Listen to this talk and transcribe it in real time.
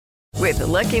With the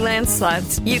Lucky Land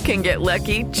Slots, you can get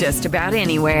lucky just about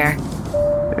anywhere.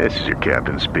 This is your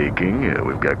captain speaking.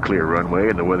 We've got clear runway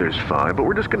and the weather's fine, but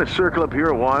we're just going to circle up here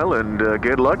a while and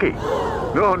get lucky.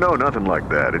 No, nothing like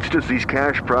that. It's just these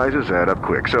cash prizes add up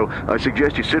quick. So I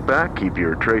suggest you sit back, keep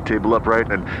your tray table upright,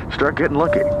 and start getting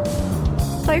lucky.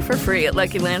 Play for free at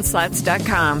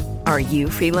LuckyLandSlots.com. Are you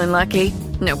feeling lucky?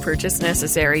 No purchase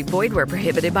necessary. Void where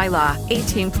prohibited by law.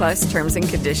 18+ terms and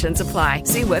conditions apply.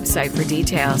 See website for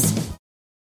details.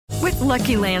 With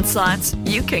Lucky Land Slots,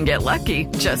 you can get lucky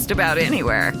just about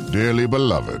anywhere. Dearly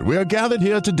beloved, we are gathered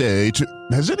here today to...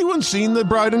 Has anyone seen the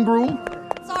bride and groom?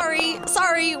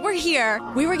 Sorry, we're here.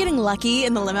 We were getting lucky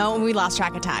in the limo and we lost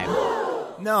track of time.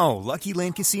 No, Lucky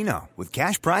Land Casino, with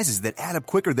cash prizes that add up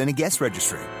quicker than a guest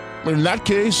registry. In that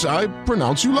case, I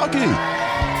pronounce you lucky.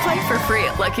 Play for free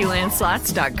at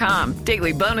LuckyLandSlots.com.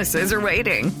 Daily bonuses are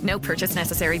waiting. No purchase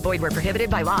necessary. Void where prohibited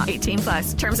by law.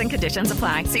 18+. Terms and conditions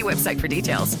apply. See website for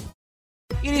details.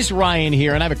 It is Ryan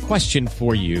here, and I have a question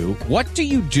for you. What do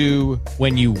you do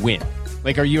when you win?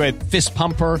 Like, are you a fist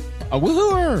pumper, a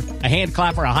woohooer, a hand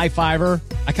clapper, a high fiver?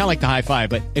 I kind of like the high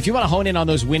five, but if you want to hone in on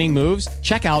those winning moves,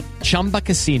 check out Chumba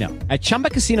Casino. At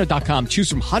ChumbaCasino.com, choose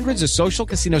from hundreds of social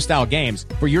casino-style games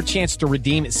for your chance to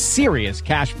redeem serious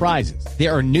cash prizes.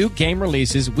 There are new game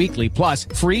releases weekly, plus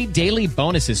free daily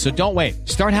bonuses, so don't wait.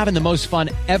 Start having the most fun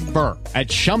ever at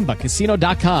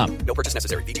ChumbaCasino.com. No purchase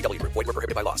necessary. VGW. Void where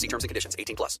prohibited by law. See terms and conditions.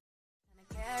 18+.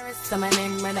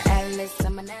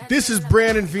 This is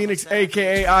Brandon Phoenix,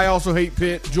 a.k.a. I Also Hate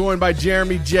Pitt, joined by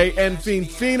Jeremy J. and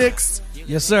Fiend Phoenix.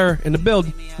 Yes, sir. In the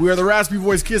building. We are the Raspy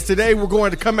Voice Kids. Today, we're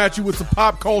going to come at you with some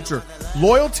pop culture.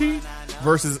 Loyalty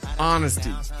versus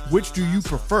honesty. Which do you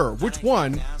prefer? Which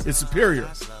one is superior?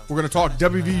 We're going to talk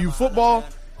WVU football,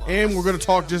 and we're going to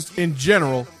talk just in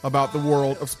general about the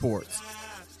world of sports.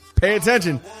 Pay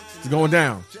attention. It's going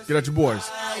down. Get out your boys.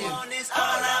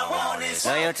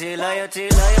 Loyalty, loyalty,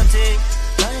 loyalty.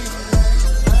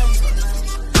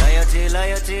 Loyalty,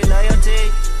 loyalty,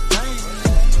 loyalty.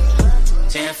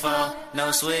 10-4,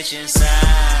 no switching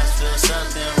sides. Feel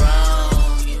something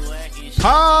wrong.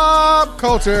 Pop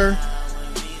culture.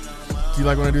 Do you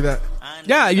like when I do that?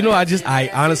 Yeah, I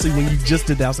honestly, when you just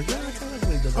did that, I was like, yeah, I kind of like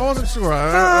when he does that. I wasn't sure.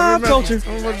 Pop culture.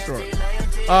 I wasn't sure.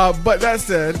 But that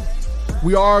said,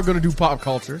 we are going to do pop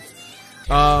culture.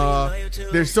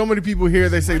 There's so many people here,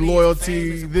 they say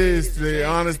loyalty, this, the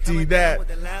honesty, that,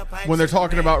 when they're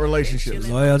talking about relationships.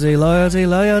 Loyalty, loyalty,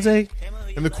 loyalty.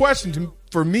 And the question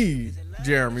for me,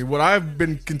 Jeremy, what I've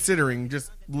been considering, just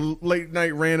late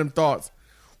night random thoughts,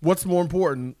 what's more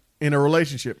important in a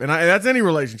relationship? And that's any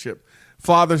relationship.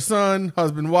 Father, son,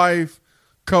 husband, wife,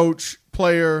 coach,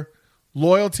 player,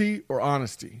 loyalty or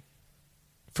honesty?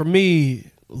 For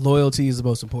me, loyalty is the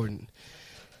most important.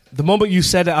 The moment you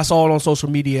said it, I saw it on social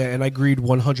media, and I agreed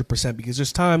 100% because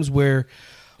there's times where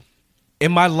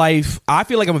in my life, I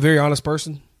feel like I'm a very honest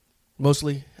person,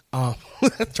 mostly.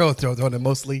 Throw it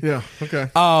mostly. Yeah,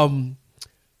 okay.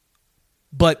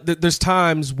 But there's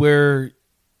times where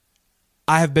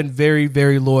I have been very,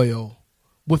 very loyal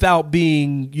without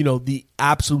being, the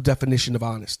absolute definition of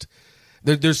honest.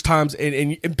 There's times,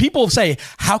 and people say,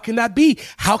 how can that be?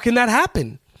 How can that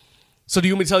happen? So do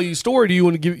you want me to tell you a story? Or do you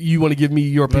want to give me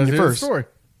your opinion first? Story.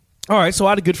 All right. So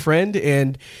I had a good friend,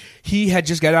 and he had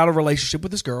just got out of a relationship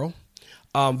with this girl.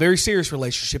 Very serious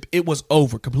relationship. It was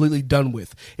over, completely done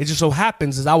with. It just so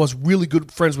happens is I was really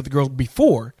good friends with the girl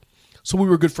before, so we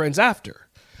were good friends after.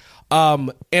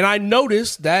 And I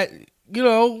noticed that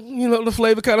the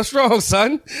flavor kind of strong,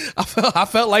 son. I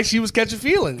felt like she was catching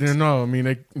feelings. Yeah, no, I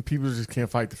mean, people just can't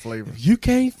fight the flavor. You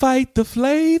can't fight the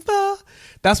flavor.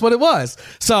 That's what it was.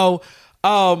 So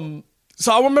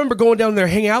I remember going down there,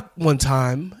 hanging out one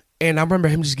time, and I remember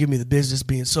him just giving me the business,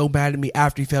 being so mad at me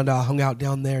after he found out I hung out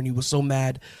down there, and he was so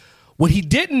mad. What he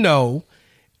didn't know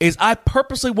is I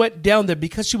purposely went down there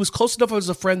because she was close enough as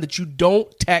a friend that you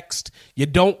don't text, you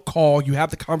don't call, you have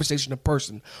the conversation in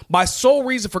person. My sole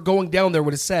reason for going down there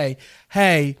was to say,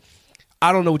 hey,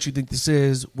 I don't know what you think this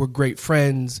is. We're great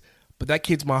friends, but that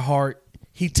kid's my heart.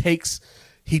 He takes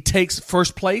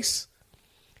first place,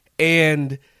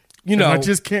 and I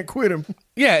just can't quit him.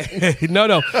 Yeah,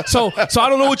 no. So I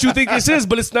don't know what you think this is,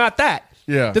 but it's not that.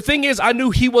 Yeah. The thing is, I knew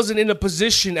he wasn't in a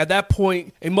position at that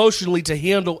point emotionally to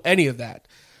handle any of that.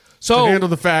 So to handle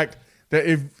the fact that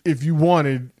if you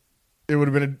wanted, it would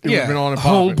have been on and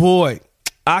popping. Homeboy,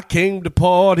 I came to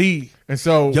party. And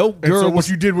so what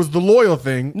you did was the loyal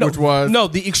thing, which was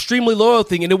the extremely loyal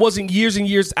thing. And it wasn't years and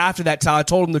years after that till I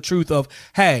told him the truth of,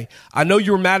 hey, I know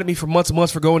you were mad at me for months and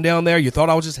months for going down there. You thought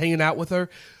I was just hanging out with her.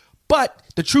 But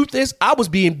the truth is, I was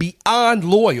being beyond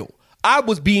loyal. I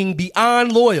was being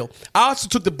beyond loyal. I also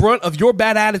took the brunt of your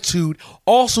bad attitude,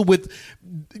 also with,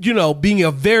 being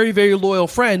a very, very loyal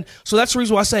friend. So that's the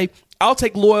reason why I say I'll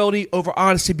take loyalty over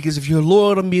honesty, because if you're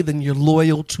loyal to me, then you're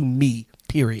loyal to me,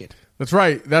 period. That's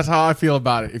right. That's how I feel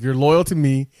about it. If you're loyal to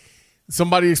me,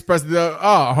 somebody expressed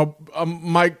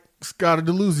Mike Scott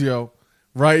DeLuzio,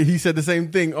 right? He said the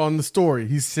same thing on the story.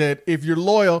 He said, if you're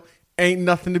loyal, ain't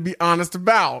nothing to be honest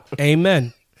about.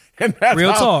 Amen. And that's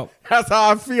Real talk. That's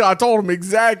how I feel. I told him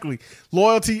exactly.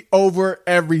 Loyalty over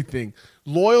everything.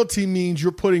 Loyalty means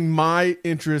you're putting my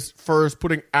interest first,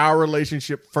 putting our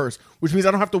relationship first, which means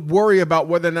I don't have to worry about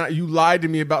whether or not you lied to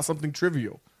me about something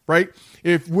trivial, right?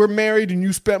 If we're married and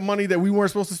you spent money that we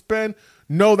weren't supposed to spend,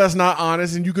 no, that's not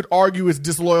honest. And you could argue it's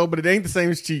disloyal, but it ain't the same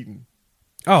as cheating.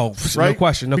 Oh, right? No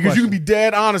question. Because you can be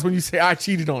dead honest when you say, I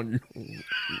cheated on you.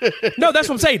 No, that's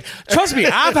what I'm saying. Trust me,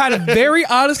 I've had a very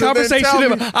honest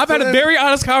conversation. I've had a very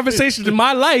honest conversation in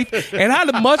my life, and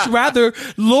I'd much rather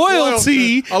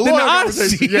loyalty than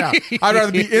honesty. Yeah, I'd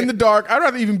rather be in the dark. I'd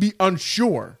rather even be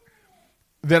unsure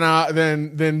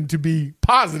than to be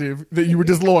positive that you were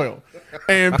disloyal.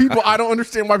 And people, I don't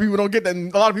understand why people don't get that.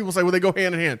 And a lot of people say, well, they go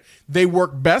hand in hand. They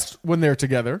work best when they're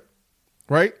together,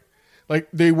 right? Like,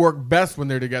 they work best when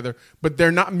they're together, but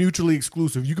they're not mutually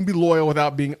exclusive. You can be loyal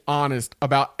without being honest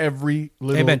about every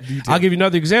little detail. I'll give you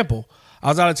another example. I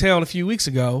was out of town a few weeks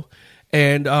ago,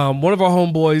 and one of our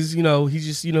homeboys,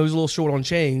 he's a little short on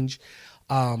change,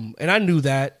 and I knew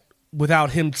that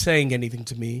without him saying anything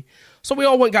to me. So we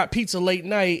all went and got pizza late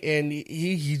night, and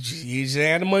he just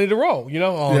had the money to roll,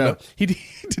 No. He did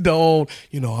the whole,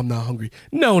 I'm not hungry.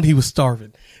 No, and he was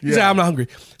starving. He said, I'm not hungry.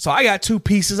 So I got 2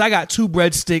 pieces. I got 2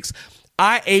 breadsticks.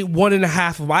 I ate 1.5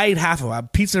 of them. I ate half of them.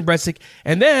 Pizza and breadstick.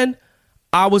 And then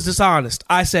I was dishonest.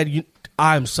 I said,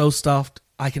 I am so stuffed.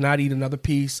 I cannot eat another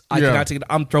piece. I cannot take it.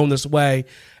 I'm throwing this away.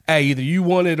 Hey, either you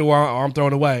want it or I'm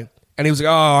throwing it away. And he was like,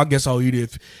 oh, I guess I'll eat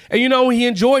it. And, he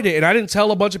enjoyed it. And I didn't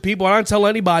tell a bunch of people. I didn't tell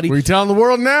anybody. We're telling the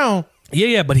world now.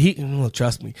 Yeah, but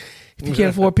trust me. If you can't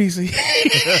afford pizza, you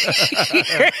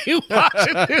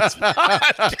watching this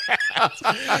podcast.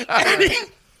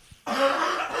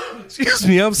 Excuse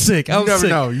me, I'm sick. You never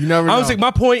know. I'm sick.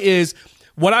 My point is,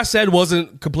 what I said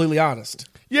wasn't completely honest.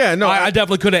 Yeah, no. I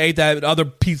definitely could have ate that other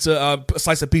pizza,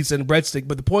 slice of pizza and breadstick.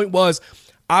 But the point was,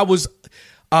 I was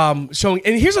showing.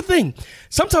 And here's the thing.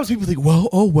 Sometimes people think,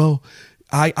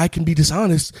 I can be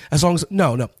dishonest as long as.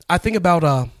 No. I think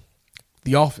about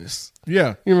The Office.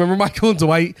 Yeah. You remember Michael and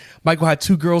Dwight? Michael had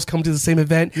 2 girls come to the same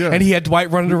event, and he had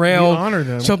Dwight running around. We honor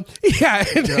them. So,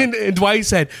 and Dwight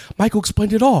said, Michael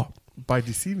explained it all. By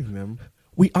deceiving them.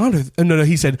 We honor. No,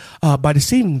 he said, by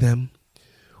deceiving them.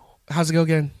 How's it go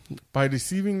again? By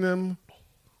deceiving them,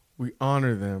 we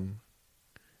honor them,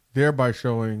 thereby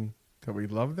showing that we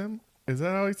love them. Is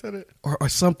that how he said it? Or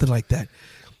something like that.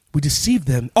 We deceive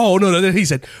them. Oh, no, he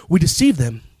said, we deceive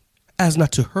them as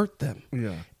not to hurt them.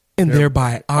 Yeah. And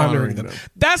thereby honoring them.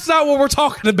 That's not what we're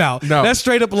talking about. No. That's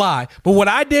straight up lie. But what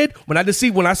I did, when I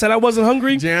said I wasn't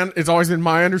hungry. Jan, it's always been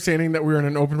my understanding that we're in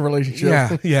an open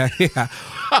relationship. Yeah.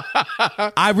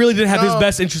 I really did have his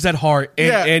best interest at heart.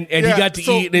 And he got to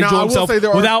eat and enjoy himself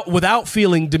without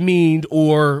feeling demeaned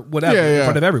or whatever in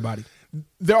front of everybody.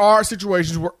 There are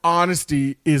situations where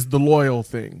honesty is the loyal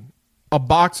thing. A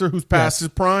boxer who's past his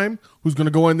prime, who's going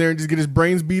to go in there and just get his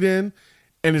brains beat in,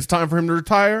 and it's time for him to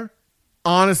retire.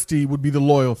 Honesty would be the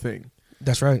loyal thing.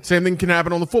 That's right. Same thing can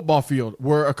happen on the football field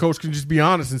where a coach can just be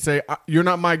honest and say, you're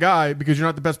not my guy because you're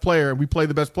not the best player and we play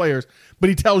the best players. But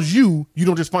he tells you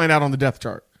don't just find out on the depth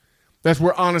chart. That's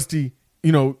where honesty,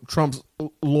 trumps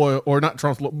loyal, or not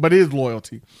trumps, but is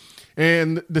loyalty.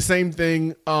 And the same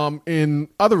thing in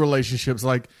other relationships.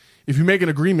 Like if you make an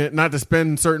agreement not to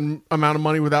spend a certain amount of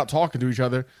money without talking to each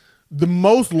other, the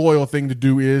most loyal thing to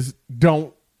do is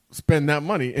don't spend that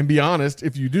money and be honest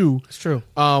if you do. It's true.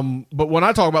 But when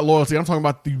I talk about loyalty, I'm talking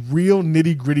about the real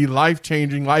nitty-gritty,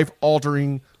 life-changing,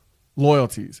 life-altering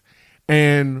loyalties.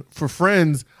 And for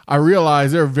friends, I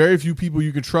realize there are very few people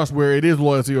you can trust where it is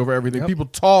loyalty over everything. Yep. People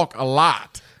talk a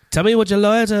lot. Tell me what you're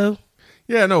loyal to.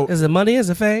 Yeah, no. Is it money? Is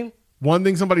it fame? One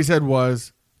thing somebody said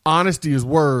was, honesty is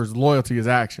words, loyalty is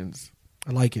actions.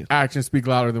 I like it. Actions speak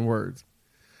louder than words.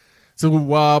 So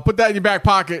put that in your back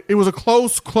pocket. It was a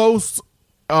close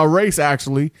race,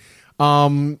 actually,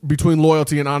 between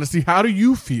loyalty and honesty. How do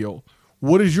you feel?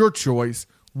 What is your choice?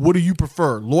 What do you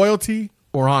prefer, loyalty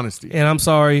or honesty? And I'm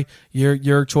sorry,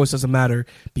 your choice doesn't matter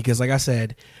because, like I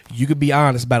said, you could be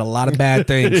honest about a lot of bad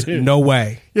things. No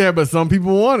way. Yeah, but some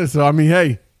people want it. So,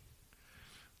 hey,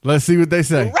 let's see what they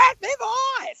say.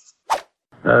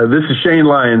 This is Shane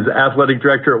Lyons, Athletic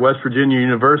Director at West Virginia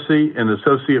University and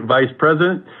Associate Vice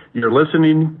President. You're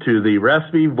listening to the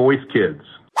Raspy Voice Kids.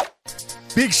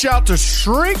 Big shout to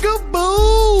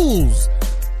Shrinkables.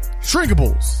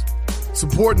 Shrinkables,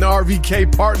 supporting the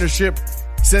RVK partnership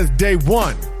since day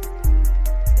one.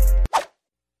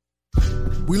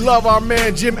 We love our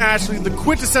man Jim Ashley, the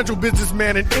quintessential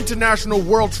businessman and international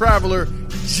world traveler,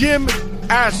 Jim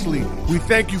Ashley. We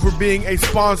thank you for being a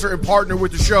sponsor and partner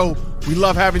with the show. We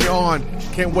love having you on.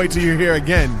 Can't wait till you're here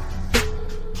again.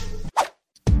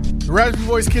 The Raspy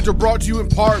Voice Kids are brought to you in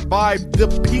part by The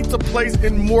Pizza Place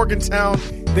in Morgantown.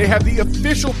 They have the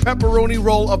official pepperoni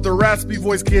roll of the Raspy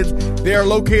Voice Kids. They are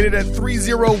located at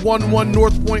 3011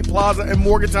 North Point Plaza in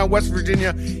Morgantown, West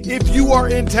Virginia. If you are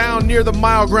in town near the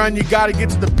Mile Ground, you got to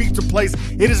get to the Pizza Place.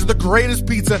 It is the greatest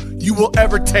pizza you will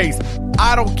ever taste.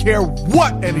 I don't care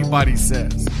what anybody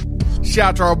says. Shout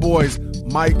out to our boys,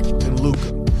 Mike and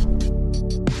Luca.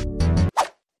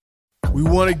 We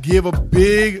want to give a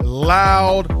big,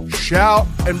 loud shout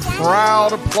and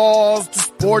proud applause to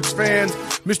sports fans.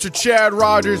 Mr. Chad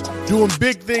Rogers doing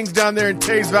big things down there in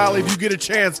Tays Valley. If you get a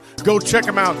chance, go check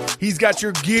him out. He's got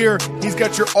your gear, he's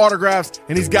got your autographs,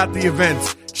 and he's got the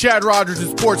events. Chad Rogers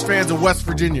and sports fans of West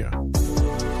Virginia.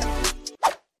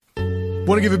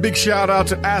 Want to give a big shout out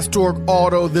to Astorg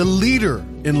Auto, the leader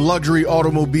in luxury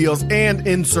automobiles and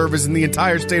in service in the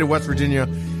entire state of West Virginia.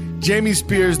 Jamie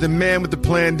Spears, the man with the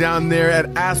plan down there at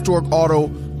Astorg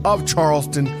Auto of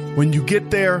Charleston. When you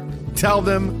get there, tell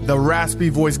them the Raspy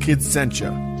Voice Kids sent you.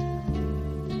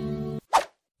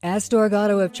 Astorg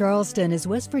Auto of Charleston is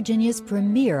West Virginia's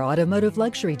premier automotive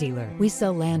luxury dealer. We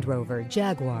sell Land Rover,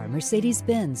 Jaguar,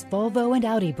 Mercedes-Benz, Volvo, and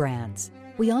Audi brands.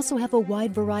 We also have a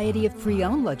wide variety of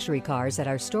pre-owned luxury cars at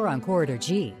our store on Corridor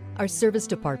G. Our service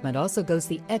department also goes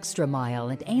the extra mile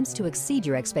and aims to exceed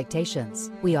your expectations.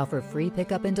 We offer free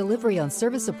pickup and delivery on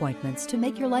service appointments to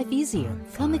make your life easier.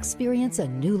 Come experience a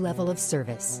new level of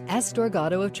service. Astorg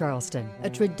Auto of Charleston, a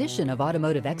tradition of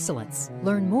automotive excellence.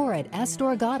 Learn more at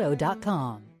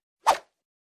astorgauto.com.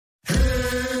 Hail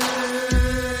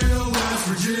West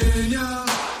Virginia.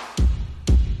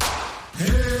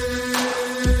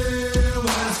 Hail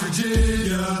West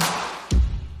Virginia.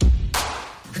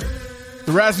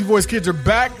 The Raspy Voice Kids are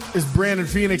back. It's Brandon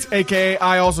Phoenix, a.k.a.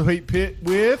 I Also Hate Pitt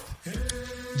with...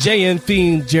 JN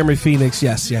Fiend, Jeremy Phoenix.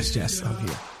 Yes, I'm here.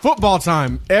 Football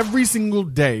time. Every single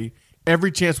day,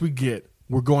 every chance we get,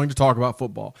 we're going to talk about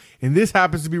football. And this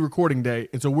happens to be recording day,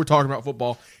 and so we're talking about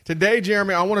football. Today,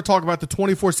 Jeremy, I want to talk about the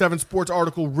 24/7 Sports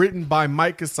article written by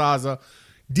Mike Casazza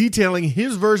detailing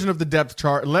his version of the depth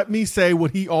chart. Let me say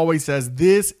what he always says.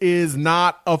 This is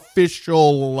not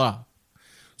official.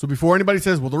 So before anybody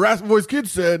says, well, the Raspy Voice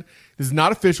Kids said, this is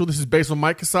not official. This is based on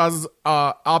Mike Casazza's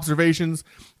observations,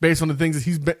 based on the things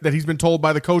that he's been told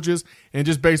by the coaches, and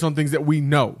just based on things that we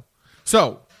know.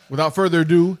 So without further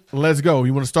ado, let's go.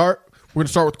 You want to start? We're going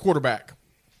to start with quarterback.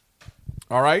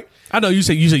 All right? I know you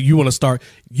said you want to start.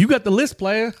 You got the list,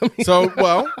 player.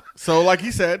 So like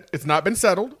he said, it's not been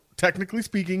settled. Technically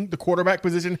speaking, the quarterback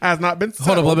position has not been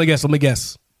settled. Hold up, let me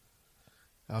guess.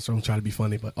 Also, I'm trying to be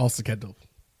funny, but Austin Kendall.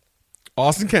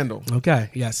 Okay,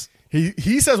 yes.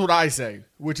 He says what I say,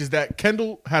 which is that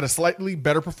Kendall had a slightly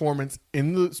better performance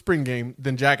in the spring game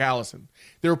than Jack Allison.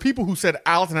 There were people who said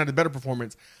Allison had a better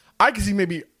performance. I can see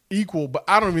maybe equal, but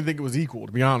I don't even think it was equal,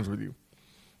 to be honest with you.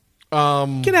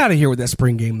 Get out of here with that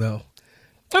spring game, though.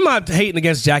 I'm not hating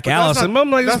against Jack Allison.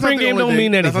 I'm like, the spring game don't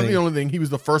mean anything. That's not the only thing. He was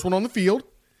the first one on the field,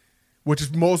 which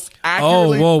is most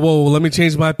accurately. Oh, whoa. Let me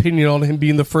change my opinion on him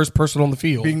being the first person on the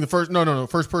field. Being the first, no,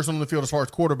 first person on the field as far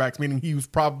as quarterbacks, meaning he was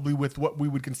probably with what we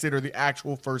would consider the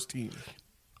actual first team.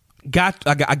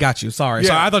 I got you. Sorry.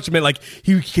 I thought you meant like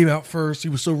he came out first. He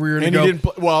was so rearing to go. He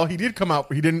didn't. He did come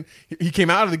out. He came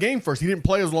out of the game first. He didn't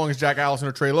play as long as Jack Allison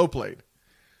or Trey Lowe played.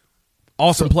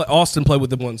 Austin played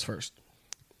with the ones first.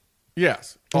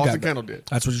 Yes, Austin Kendall did.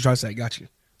 That's what you're trying to say. Got you.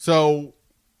 So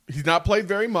he's not played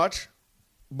very much,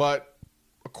 but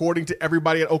according to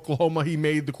everybody at Oklahoma, he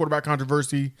made the quarterback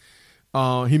controversy.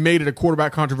 He made it a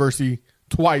quarterback controversy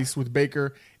twice with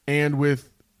Baker and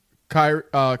with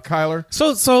Kyler.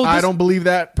 So I don't believe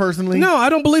that personally. No, I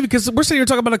don't believe it because we're sitting here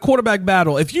talking about a quarterback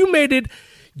battle. If you made it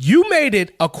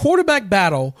a quarterback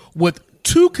battle with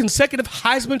 2 consecutive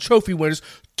Heisman Trophy winners,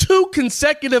 2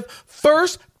 consecutive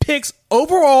first picks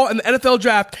overall in the NFL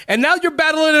draft, and now you're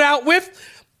battling it out with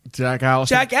Jack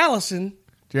Allison.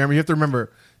 Jeremy, you have to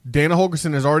remember, Dana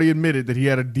Holgorsen has already admitted that he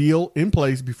had a deal in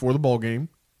place before the ball game.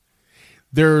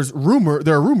 There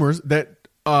are rumors that,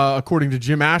 according to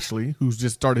Jim Ashley, who's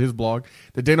just started his blog,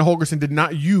 that Dana Holgorsen did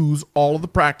not use all of the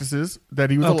practices that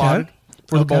he was allotted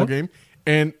for the ball game,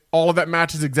 And all of that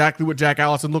matches exactly what Jack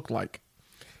Allison looked like.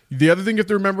 The other thing you have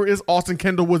to remember is Austin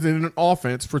Kendall was in an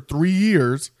offense for 4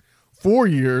 years,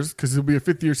 because he'll be a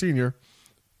fifth-year senior,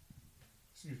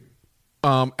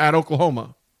 at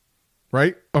Oklahoma,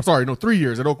 right? 3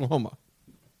 years at Oklahoma,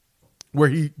 where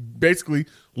he basically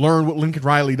learned what Lincoln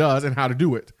Riley does and how to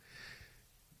do it.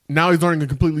 Now he's learning a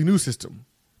completely new system,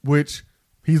 which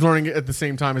he's learning it at the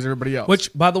same time as everybody else.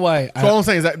 Which, by the way, all I'm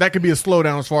saying is that could be a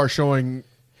slowdown as far as showing.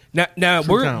 Now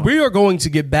we are going to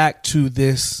get back to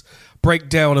this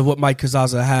breakdown of what Mike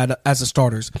Casazza had as the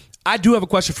starters. I do have a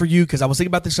question for you because I was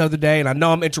thinking about this the other day, and I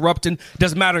know I'm interrupting.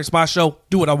 Doesn't matter. It's my show.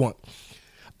 Do what I want.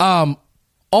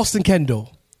 Austin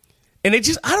Kendall. And I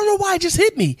don't know why it just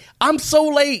hit me. I'm so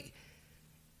late.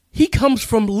 He comes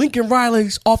from Lincoln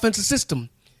Riley's offensive system.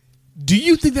 Do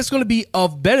you think that's going to be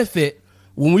of benefit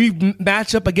when we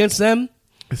match up against them?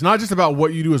 It's not just about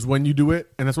what you do, it's when you do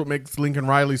it, and that's what makes Lincoln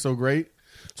Riley so great.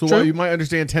 So while you might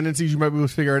understand tendencies, you might be able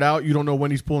to figure it out. You don't know when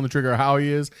he's pulling the trigger or how he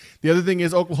is. The other thing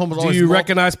is Oklahoma's always... Do you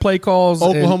recognize play calls?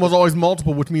 Oklahoma's always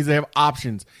multiple, which means they have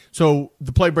options. So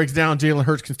the play breaks down, Jalen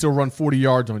Hurts can still run 40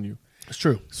 yards on you. It's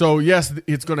true. So yes,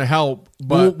 it's going to help,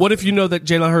 but... What if you know that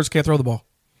Jalen Hurts can't throw the ball?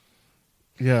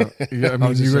 Yeah, I mean, you're going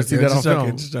to see that on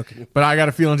film. But I got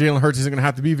a feeling Jalen Hurts isn't going to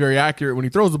have to be very accurate when he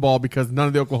throws the ball because none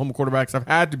of the Oklahoma quarterbacks have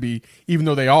had to be, even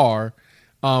though they are,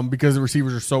 because the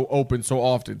receivers are so open so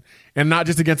often. And not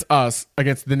just against us,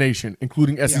 against the nation,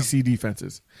 including SEC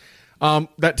defenses.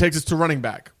 That takes us to running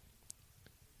back.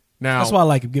 Now, that's why I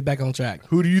like him. Get back on track.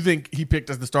 Who do you think he picked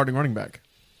as the starting running back?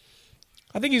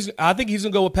 I think he's going to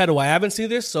go with Pettaway. I haven't seen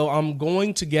this, so I'm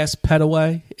going to guess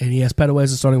Pettaway, and he has Pettaway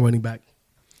as the starting running back.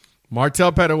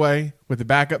 Martell Pettaway, with the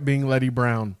backup being Letty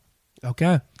Brown.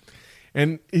 Okay.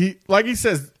 And he, like he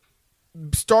says,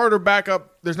 starter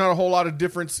backup, there's not a whole lot of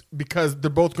difference because they're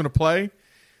both going to play.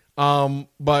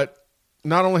 But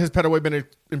not only has Pettaway been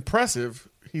impressive,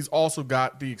 he's also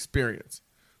got the experience.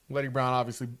 Letty Brown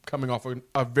obviously coming off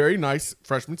a very nice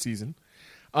freshman season.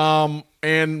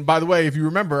 And by the way, if you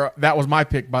remember, that was my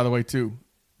pick, by the way, too.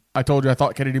 I told you I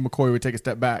thought Kennedy McCoy would take a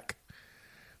step back.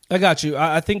 I got you.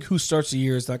 I think who starts the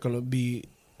year is not going to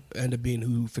end up being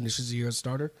who finishes the year as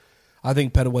starter. I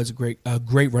think Pettaway's a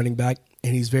great running back,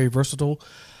 and he's very versatile.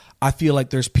 I feel like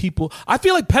there's people. I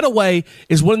feel like Pettaway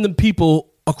is one of the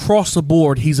people across the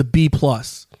board. He's a B+,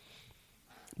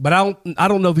 but I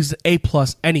don't know if he's an A+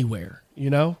 anywhere. You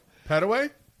know, Pettaway.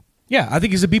 Yeah, I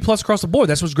think he's a B+ across the board.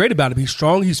 That's what's great about him. He's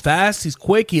strong. He's fast. He's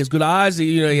quick. He has good eyes.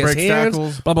 He has hands.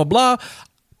 Tackles. Blah blah blah.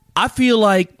 I feel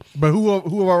like, but who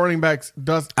of our running backs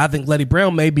does? I think Letty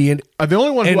Brown may be the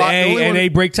only one A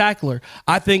break tackler.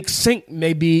 I think Sink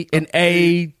may be an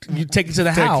A. You take it to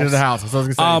the house. Take it to the house.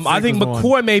 I think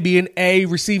McCoy may be an A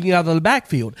receiving out of the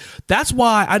backfield. That's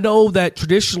why I know that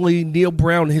traditionally Neil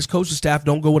Brown and his coaching staff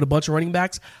don't go with a bunch of running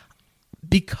backs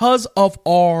because of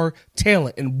our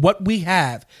talent and what we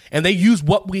have, and they use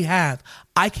what we have.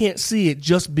 I can't see it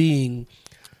just being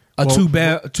a two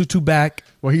back.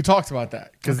 Well, he talks about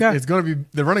that because it's going to be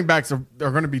the running backs are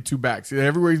going to be two backs.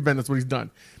 Everywhere he's been, that's what he's done.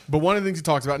 But one of the things he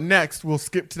talks about next, we'll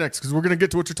skip to next because we're going to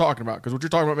get to what you're talking about because what you're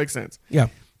talking about makes sense. Yeah,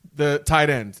 the tight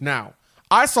ends. Now,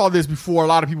 I saw this before a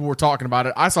lot of people were talking about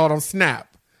it. I saw it on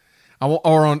Snap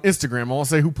or on Instagram. I won't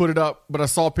say who put it up, but I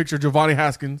saw a picture of Giovanni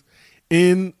Haskins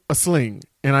in a sling,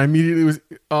 and I immediately was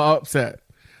upset.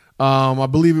 I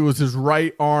believe it was his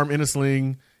right arm in a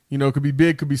sling. You know, it could be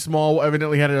big, could be small.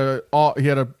 Evidently, he had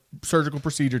a surgical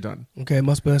procedure done. Okay, it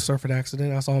must have been a surfing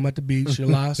accident. I saw him at the beach in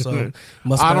July, so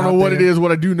I don't know what it is.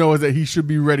 What I do know is that he should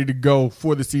be ready to go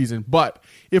for the season. But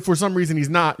if for some reason he's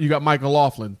not, you got Michael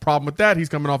Laughlin. Problem with that, he's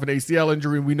coming off an ACL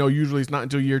injury, and we know usually it's not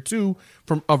until year 2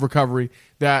 of recovery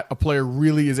that a player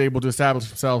really is able to establish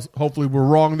themselves. Hopefully, we're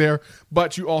wrong there.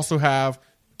 But you also have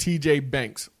TJ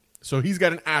Banks. So he's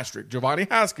got an asterisk. Giovanni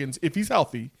Haskins, if he's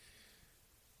healthy.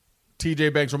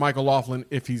 TJ Banks or Michael Laughlin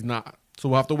if he's not. So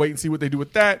we'll have to wait and see what they do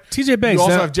with that. TJ Banks. You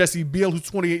also have Jesse Beal, who's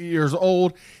 28 years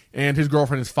old, and his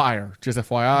girlfriend is Fire, just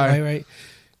FYI. Right.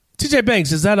 TJ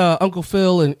Banks, is that Uncle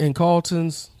Phil and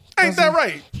Carlton's? Ain't that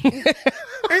right? Ain't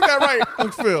that right,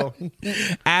 Uncle Phil?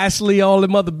 Ashley, all the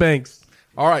mother Banks.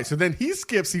 All right, so then he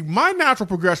skips. See, my natural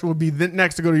progression would be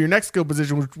next to go to your next skill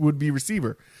position, which would be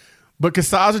receiver. But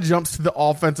Casazza jumps to the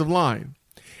offensive line.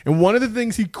 And one of the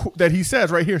things that he says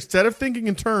right here, instead of thinking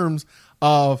in terms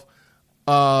of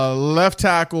left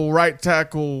tackle,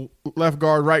 left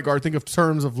guard, right guard, think of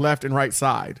terms of left and right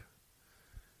side.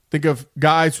 Think of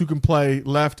guys who can play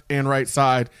left and right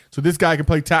side. So this guy can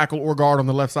play tackle or guard on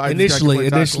the left side.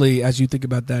 Initially, as you think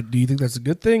about that, do you think that's a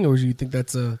good thing or do you think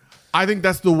that's a... I think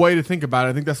that's the way to think about it.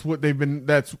 I think that's what they've been.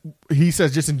 He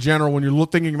says just in general when you're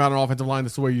thinking about an offensive line,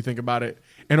 that's the way you think about it.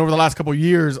 And over the last couple of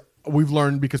years, we've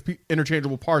learned because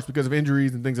interchangeable parts because of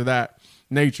injuries and things of that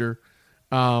nature.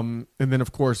 And then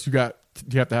of course you have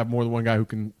to have more than one guy who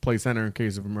can play center in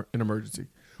case of an emergency.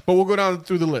 But we'll go down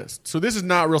through the list. So this is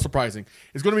not real surprising.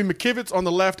 It's going to be McKivitz on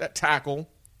the left at tackle,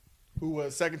 who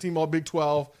was second team All Big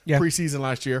 12 preseason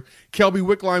last year. Kelby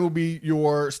Wickline will be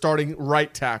your starting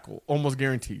right tackle, almost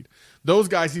guaranteed. Those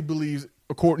guys he believes,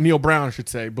 Neil Brown, I should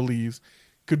say, believes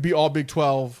could be All Big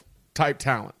 12 type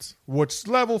talents. Which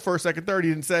level, first, second, third, he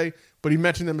didn't say, but he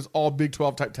mentioned them as All Big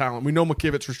 12 type talent. We know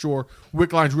McKivitz for sure.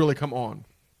 Wickline's really come on.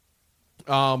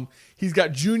 He's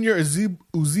got Junior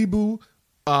Uzibu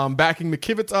backing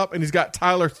McKivitz up, and he's got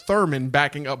Tyler Thurman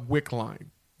backing up Wickline.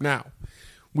 Now,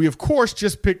 we, of course,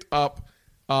 just picked up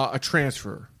a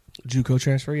transfer. JUCO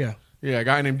transfer, yeah. Yeah, a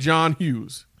guy named John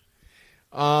Hughes.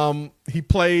 He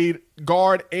played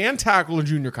guard and tackle in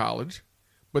junior college,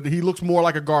 but he looks more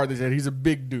like a guard. They said he's a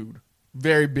big dude,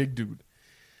 very big dude.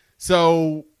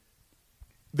 So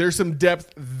there's some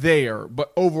depth there,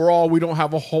 but overall we don't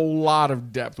have a whole lot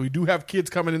of depth. We do have kids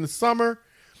coming in the summer,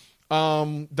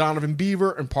 Donovan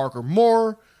Beaver and Parker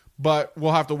Moore, but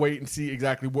we'll have to wait and see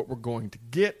exactly what we're going to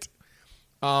get.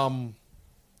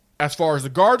 As far as the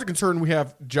guards are concerned, we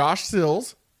have Josh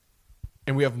Sills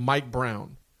and we have Mike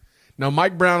Brown. Now,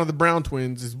 Mike Brown of the Brown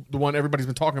Twins is the one everybody's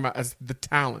been talking about as the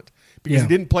talent because he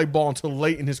didn't play ball until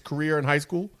late in his career in high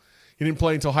school. He didn't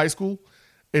play until high school.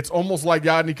 It's almost like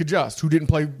Yadni Kajust, who didn't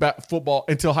play football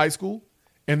until high school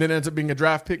and then ends up being a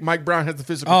draft pick. Mike Brown has the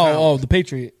physical talent. Oh, the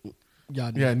Patriot.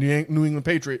 Yadni. Yeah, New England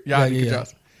Patriot. Yadni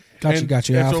Kajust.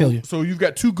 Gotcha. I feel you. So you've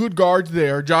got two good guards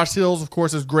there. Josh Sills, of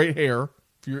course, has great hair.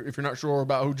 If you're not sure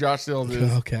about who Josh Sills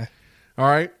is. Okay. All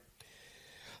right.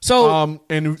 So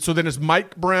so then it's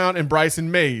Mike Brown and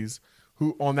Bryson Mays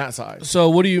who on that side. So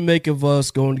what do you make of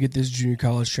us going to get this junior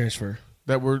college transfer?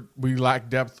 That we lack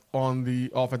depth on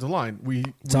the offensive line.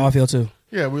 That's how I feel too.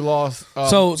 Yeah, we lost.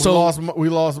 We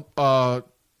lost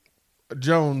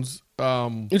Jones.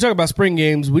 You talk about spring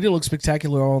games. We didn't look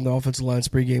spectacular on the offensive line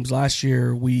spring games last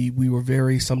year. We were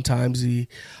very sometimes we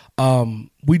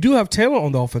do have talent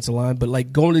on the offensive line, but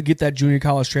like going to get that junior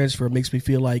college transfer makes me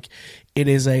feel like it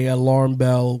is a alarm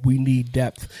bell. We need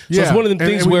depth. So it's one of the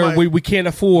things where we can't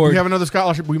afford. We have another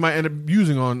scholarship we might end up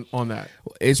using on that.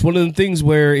 It's one of the things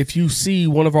where if you see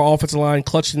one of our offensive line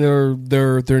clutching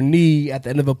their knee at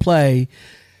the end of a play,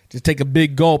 just take a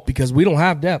big gulp because we don't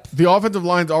have depth. The offensive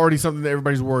line is already something that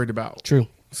everybody's worried about. True.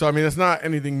 So, I mean, it's not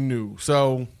anything new.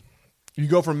 So, you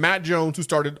go from Matt Jones, who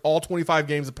started all 25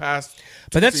 games the past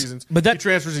two seasons. He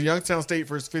transfers to Youngstown State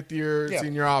for his fifth-year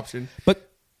senior option. But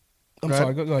I'm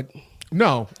sorry, go ahead.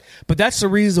 No. But that's the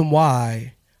reason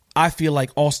why I feel like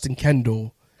Austin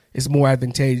Kendall is more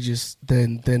advantageous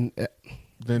than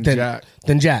Jack.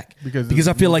 Because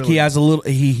I feel like he has a little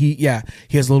he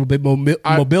has a little bit more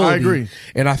mobility. I agree.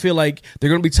 And I feel like there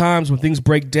are going to be times when things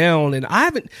break down and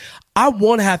I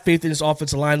want to have faith in this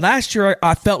offensive line. Last year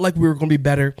I felt like we were going to be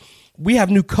better. We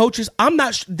have new coaches.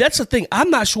 That's the thing.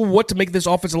 I'm not sure what to make of this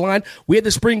offensive line. We had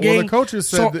the spring game. The coaches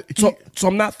said so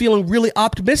I'm not feeling really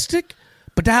optimistic,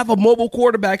 but to have a mobile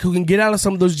quarterback who can get out of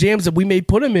some of those jams that we may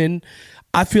put him in,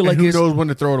 I feel like who knows when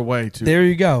to throw it away too. There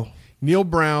you go. Neil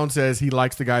Brown says he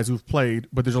likes the guys who've played,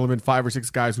 but there's only been 5 or 6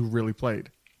 guys who really played.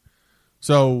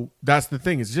 So that's the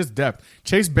thing. It's just depth.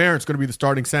 Chase Barrett's going to be the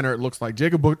starting center, it looks like.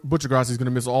 Jacob Butchergross is going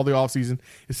to miss all the offseason.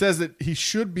 It says that he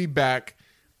should be back.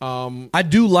 I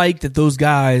do like that those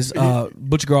guys,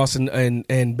 Butchergross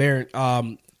and Barrett,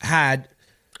 had.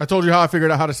 I told you how I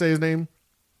figured out how to say his name.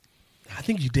 I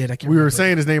think you did. We were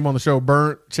saying his name on the show,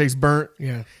 Chase Burnt.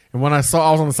 Yeah. And when I was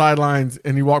on the sidelines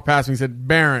and he walked past me, he said,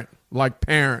 Barrett, like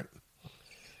parent.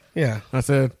 Yeah. I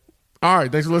said, all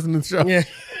right, thanks for listening to the show.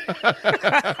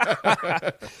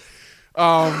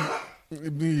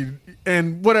 Yeah.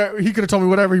 And whatever he could have told me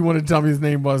whatever he wanted to tell me his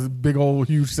name was, big old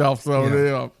huge self.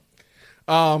 So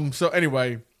so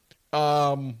anyway,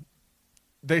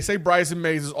 they say Bryson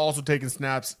Mays is also taking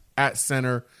snaps at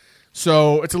center.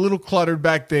 So it's a little cluttered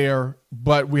back there,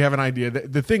 but we have an idea.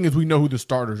 The thing is we know who the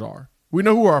starters are. We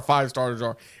know who our 5 starters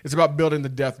are. It's about building the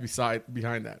depth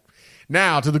behind that.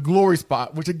 Now to the glory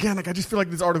spot, which again, I just feel like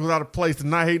this article is out of place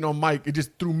and not hating on Mike. It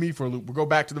just threw me for a loop. We'll go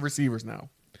back to the receivers now.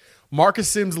 Marcus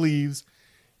Sims leaves,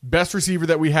 best receiver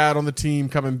that we had on the team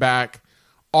coming back,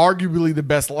 arguably the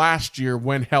best last year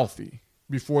when healthy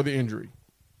before the injury.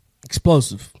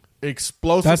 Explosive for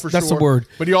sure. That's the word.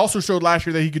 But he also showed last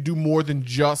year that he could do more than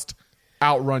just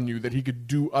outrun you, that he could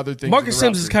do other things. Marcus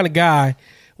Sims is the kind of guy,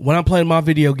 when I'm playing my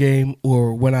video game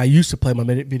or when I used to play my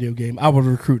video game, I would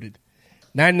have recruited.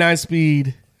 99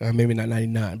 speed, Maybe not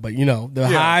 99, but the Yeah.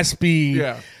 high speed,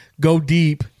 Yeah. go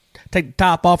deep, take the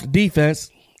top off the defense.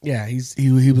 Yeah,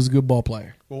 he was a good ball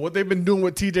player. Well, what they've been doing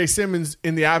with TJ Simmons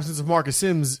in the absence of Marcus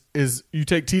Sims is you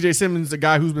take TJ Simmons, a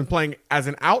guy who's been playing as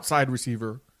an outside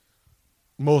receiver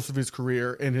most of his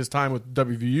career in his time with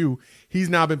WVU. He's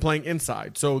now been playing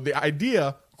inside. So the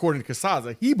idea, according to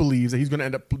Casazza, he believes that he's going to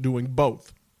end up doing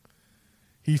both.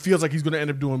 He feels like he's going to end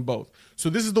up doing both. So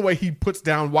this is the way he puts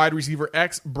down wide receiver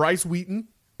X. Bryce Wheaton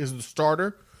is the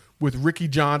starter with Ricky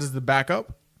Johns as the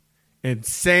backup. And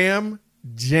Sam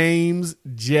James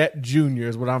Jet Jr.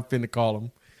 is what I'm finna call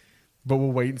him. But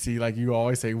we'll wait and see. Like you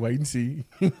always say, wait and see.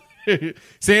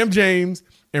 Sam James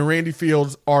and Randy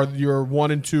Fields are your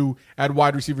 1 and 2 at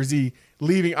wide receiver Z,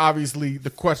 leaving obviously the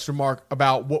question mark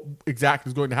about what exactly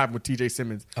is going to happen with TJ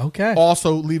Simmons. Okay.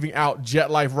 Also leaving out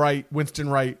Jet Life Wright, Winston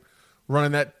Wright,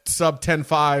 running that sub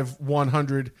 10.5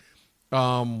 100.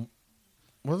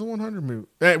 Was it 100 move?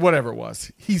 Whatever it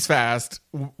was. He's fast.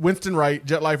 Winston Wright,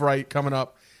 Jet Life Wright coming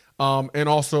up. And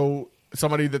also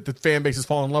somebody that the fan base has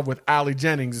fallen in love with, Allie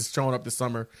Jennings, is showing up this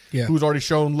summer. Yeah. Who's already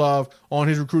shown love on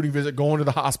his recruiting visit, going to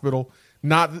the hospital.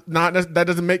 Not that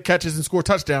doesn't make catches and score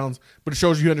touchdowns, but it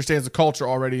shows you he understands the culture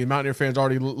already, and Mountaineer fans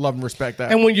already love and respect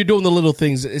that. And when you're doing the little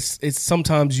things, it's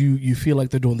sometimes you feel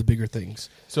like they're doing the bigger things.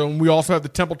 So we also have the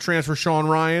Temple transfer, Sean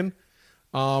Ryan.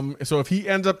 So if he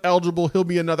ends up eligible, he'll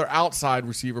be another outside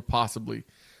receiver possibly.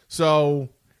 So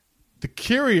the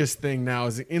curious thing now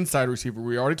is the inside receiver.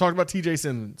 We already talked about TJ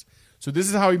Simmons. So this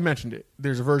is how he mentioned it.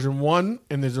 There's a version 1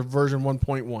 and there's a version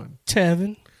 1.1.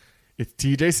 Tevin. It's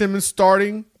TJ Simmons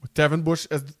starting with Tevin Bush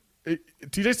as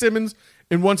TJ Simmons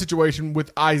in one situation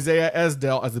with Isaiah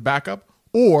Esdell as the backup,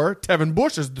 or Tevin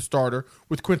Bush as the starter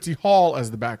with Quincy Hall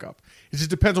as the backup. It just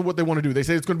depends on what they want to do. They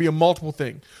say it's going to be a multiple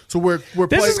thing. So this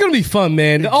is going to be fun,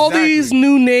 man. Exactly. All these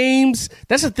new names.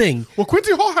 That's the thing. Well,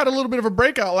 Quincy Hall had a little bit of a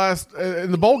breakout last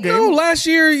in the bowl game. No, last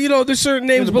year, there's certain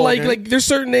names, but like there's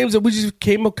certain names that we just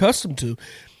came accustomed to.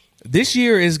 This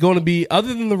year is going to be, other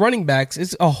than the running backs,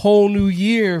 it's a whole new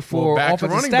year for back offensive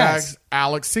to running stats. backs.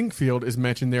 Alex Sinkfield is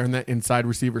mentioned there in that inside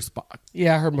receiver spot.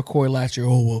 Yeah, I heard McCoy last year.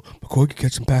 Oh, well, McCoy could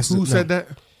catch some passes. Who said that?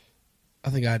 I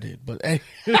think I did, but hey.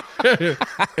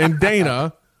 And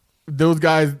Dana, those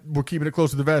guys were keeping it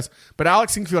close to the vest. But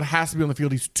Alex Sinkfield has to be on the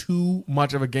field. He's too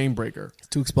much of a game breaker. He's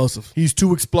too explosive. He's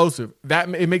too explosive.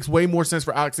 It makes way more sense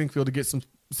for Alex Sinkfield to get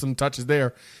some touches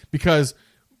there, because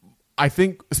I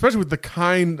think, especially with the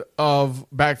kind of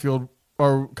backfield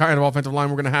or kind of offensive line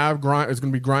we're going to have, it's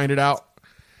going to be grinded out.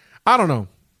 I don't know.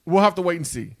 We'll have to wait and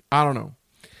see. I don't know.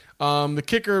 The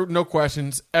kicker, no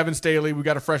questions. Evan Staley. We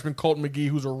got a freshman, Colton McGee,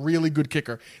 who's a really good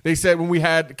kicker. They said when we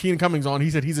had Keenan Cummings on, he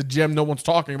said he's a gem no one's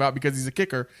talking about because he's a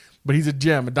kicker, but he's a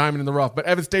gem, a diamond in the rough. But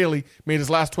Evan Staley made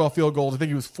his last 12 field goals. I think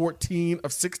he was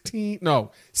 16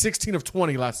 of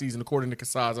 20 last season, according to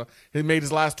Casazza. He made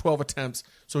his last 12 attempts.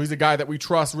 So he's a guy that we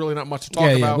trust, really not much to talk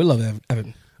about. Yeah, we love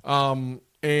Evan.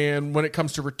 And when it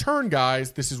comes to return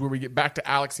guys, this is where we get back to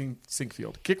Alex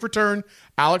Sinkfield. Kick return,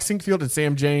 Alex Sinkfield and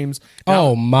Sam James.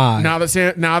 Now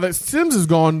that Sims is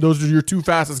gone, those are your two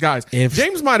fastest guys.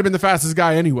 James might have been the fastest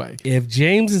guy anyway. If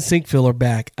James and Sinkfield are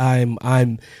back, I'm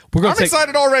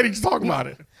excited already to talk about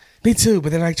it. Me too,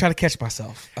 but then I try to catch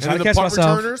myself.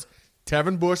 Returners,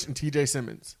 Tevin Bush and TJ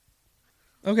Simmons.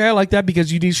 Okay, I like that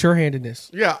because you need sure-handedness.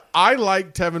 Yeah, I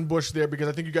like Tevin Bush there because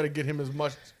I think you got to get him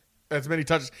as many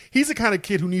touches. He's the kind of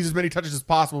kid who needs as many touches as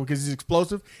possible because he's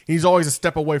explosive. He's always a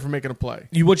step away from making a play.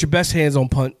 You want your best hands on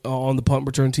the punt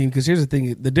return team, because here's the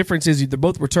thing: the difference is they're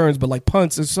both returns, but like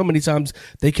punts, there's so many times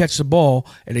they catch the ball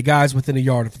and the guy's within a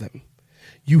yard of them.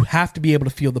 You have to be able to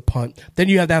field the punt. Then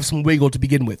you have to have some wiggle to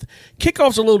begin with.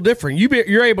 Kickoff's a little different.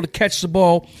 You're able to catch the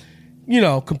ball,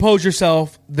 compose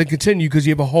yourself, then continue because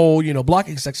you have a whole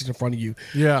blocking section in front of you.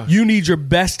 Yeah, you need your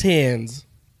best hands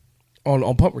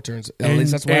on punt returns. At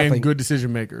least that's what I think. And good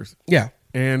decision makers. Yeah.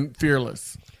 And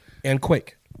fearless. And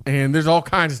quick. And there's all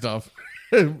kinds of stuff.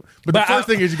 but the first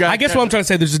thing is you got. I guess what I'm trying to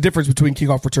say, there's a difference between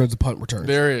kickoff returns and punt returns.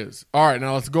 There is. All right,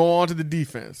 now let's go on to the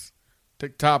defense.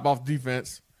 Take the top off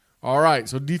defense. All right,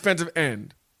 so defensive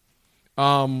end.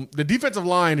 The defensive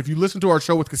line, if you listen to our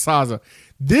show with Casazza,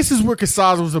 this is where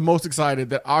Casazza was the most excited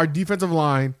that our defensive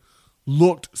line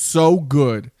looked so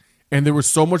good. And there was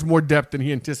so much more depth than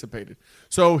he anticipated.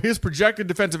 So his projected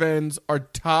defensive ends are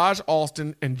Taj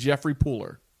Alston and Jeffrey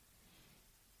Pooler.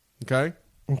 Okay?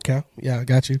 Okay. Yeah, I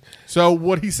got you. So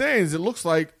what he's saying is it looks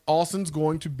like Alston's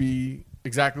going to be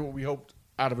exactly what we hoped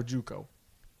out of a JUCO.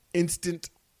 Instant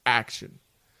action.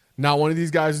 Not one of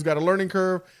these guys who's got a learning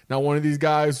curve. Not one of these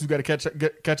guys who's got to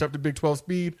catch up to Big 12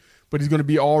 speed. But he's going to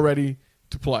be all ready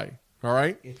to play. All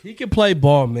right. If he can play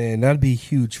ball, man, that'd be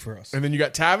huge for us. And then you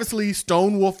got Tavis Lee,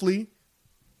 Stone Wolfley,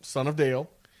 son of Dale,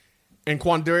 and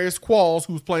Quandarius Qualls,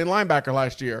 who was playing linebacker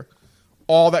last year.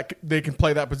 All that they can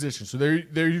play that position. So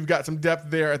there you've got some depth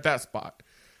there at that spot.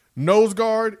 Nose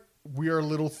guard, we are a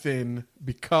little thin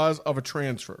because of a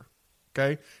transfer.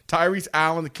 Okay, Tyrese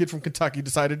Allen, the kid from Kentucky,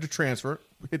 decided to transfer,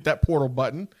 hit that portal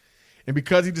button, and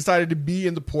because he decided to be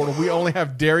in the portal, we only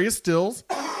have Darius Stills,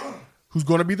 who's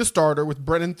going to be the starter with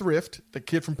Brennan Thrift, the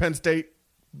kid from Penn State.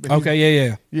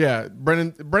 Okay, Yeah,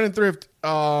 Brennan Thrift,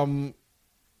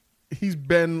 he's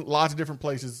been lots of different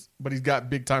places, but he's got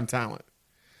big-time talent.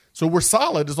 So we're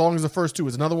solid as long as the first two.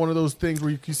 It's another one of those things where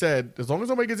you said, as long as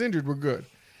nobody gets injured, we're good.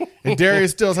 And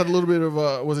Darius Stills had a little bit of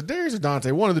a, was it Darius or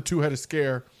Dante? One of the two had a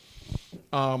scare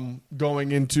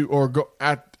going into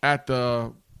at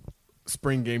the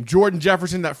spring game. Jordan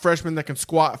Jefferson, that freshman that can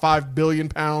squat 5 billion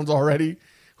pounds already,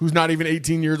 who's not even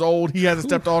 18 years old. He hasn't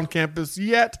stepped on campus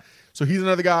yet, so he's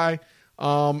another guy.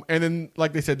 And then,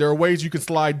 like they said, there are ways you can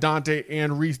slide Dante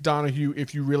and Reese Donahue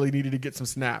if you really needed to get some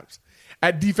snaps.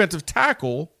 At defensive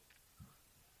tackle,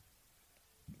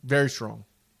 very strong.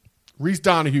 Reese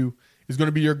Donahue is going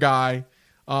to be your guy.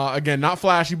 Again, not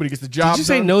flashy, but he gets the job done. Did you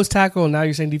say nose tackle and now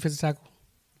you're saying defensive tackle?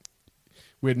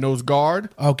 We had nose guard.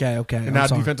 Okay. And now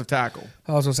defensive tackle.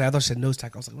 I was going to say, I thought you said nose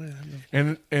tackle. I was like,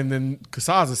 and then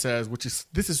Casaza says,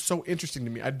 this is so interesting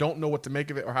to me. I don't know what to make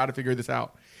of it or how to figure this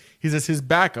out. He says his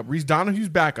backup, Reese Donahue's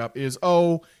backup, is,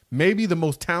 maybe the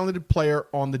most talented player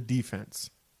on the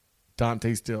defense,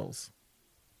 Dante Stills.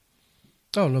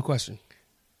 Oh, no question.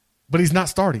 But he's not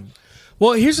starting.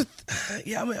 Well, here's that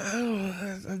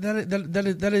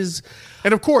is.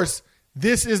 And of course,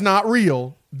 this is not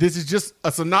real. This is just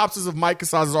a synopsis of Mike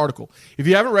Casaza's article. If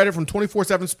you haven't read it from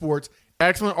 24/7 Sports,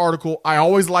 excellent article. I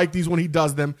always like these when he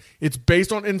does them. It's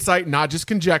based on insight, not just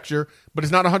conjecture, but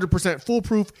it's not 100%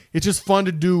 foolproof. It's just fun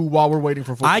to do while we're waiting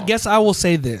for football. I guess I will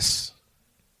say this.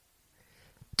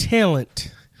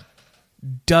 Talent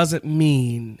doesn't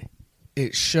mean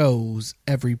it shows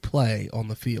every play on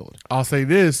the field. I'll say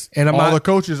this, and all the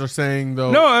coaches are saying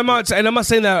though. No, I'm not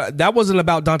saying that wasn't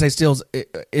about Dante Stills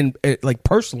in like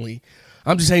personally.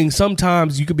 I'm just saying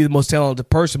sometimes you could be the most talented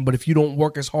person, but if you don't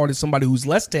work as hard as somebody who's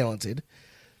less talented,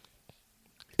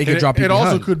 it could drop you behind.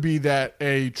 It also could be that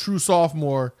a true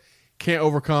sophomore can't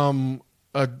overcome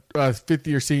a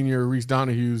fifth-year senior Reese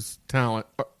Donahue's talent.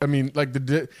 I mean, like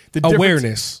the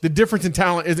awareness. The difference in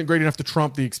talent isn't great enough to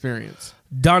trump the experience.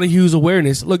 Donahue's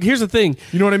awareness. Look, here's the thing.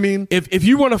 You know what I mean? If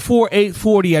you run a 4.8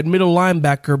 40 at middle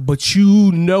linebacker, but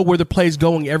you know where the play's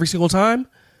going every single time,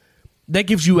 that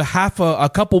gives you a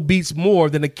couple beats more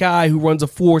than a guy who runs a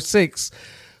 4.6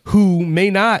 who may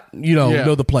not,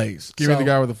 know the plays. Give me the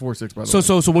guy with a 4.6, by the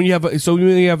way. So when you have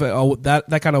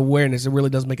that kind of awareness, it really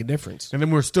does make a difference. And then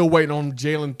we're still waiting on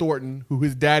Jalen Thornton, who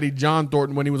his daddy John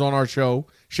Thornton, when he was on our show,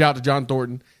 shout out to John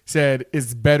Thornton, said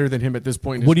is better than him at this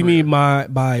point in his What do you career.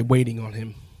 mean by waiting on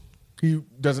him? He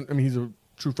doesn't. I mean, he's a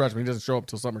true freshman. He doesn't show up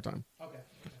till summertime. Okay.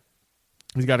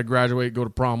 He's got to graduate, go to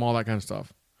prom, all that kind of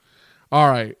stuff. All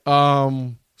right.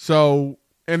 So,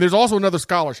 and there's also another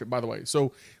scholarship, by the way.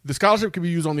 So the scholarship could be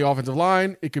used on the offensive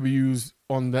line. It could be used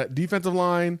on that defensive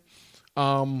line.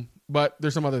 But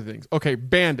there's some other things. Okay,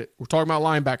 Bandit. We're talking about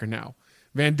linebacker now.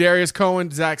 Vandarius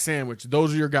Cohen, Zach Sandwich.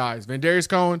 Those are your guys. Vandarius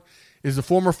Cohen is the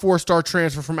former 4-star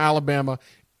transfer from Alabama.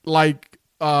 Like,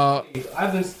 I've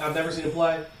never seen him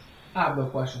play. I have no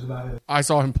questions about him. I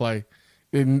saw him play,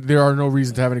 and there are no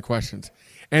reason to have any questions.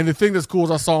 And the thing that's cool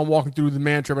is I saw him walking through the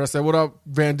man trip, and I said, "What up,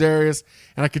 Vandarius?"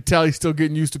 And I could tell he's still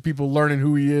getting used to people learning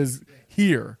who he is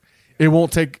here. It's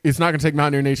not going to take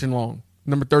Mountaineer Nation long.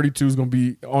 Number 32 is going to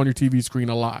be on your TV screen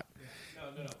a lot.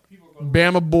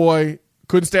 Bama boy,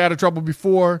 couldn't stay out of trouble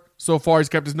before. So far, he's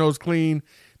kept his nose clean.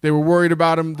 They were worried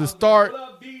about him to start.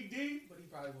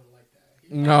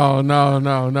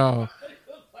 No.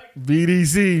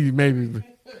 VDC, maybe.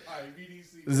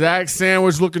 Zach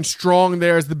Sandwich looking strong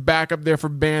there as the backup there for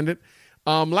Bandit.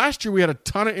 Last year we had a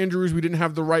ton of injuries. We didn't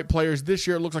have the right players. This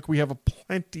year it looks like we have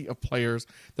plenty of players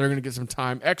that are going to get some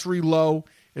time. Exree Lowe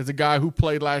is a guy who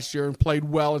played last year and played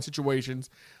well in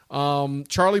situations.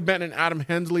 Charlie Benton and Adam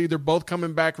Hensley, they're both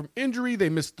coming back from injury. They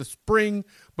missed the spring,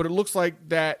 but it looks like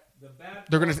that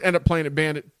they're going to end up playing at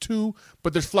Bandit too,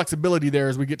 but there's flexibility there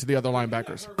as we get to the other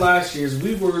linebackers. Last year,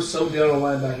 we were so down on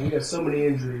linebacker. We had so many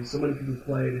injuries, so many people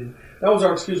played, and that was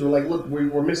our excuse. We're like, look,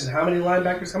 we're missing how many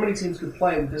linebackers? How many teams could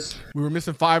play with this? We were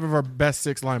missing 5 of our best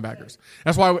 6 linebackers.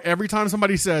 That's why every time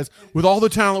somebody says, with all the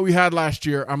talent we had last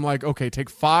year, I'm like, okay,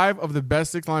 take 5 of the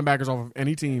best 6 linebackers off of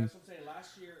any team. That's what I'm saying.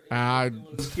 Last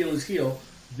year, Achilles heel.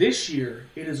 This year,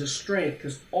 it is a strength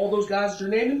because all those guys that you're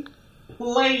naming,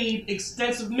 played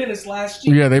extensive minutes last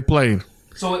year. Yeah, they played.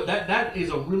 So that is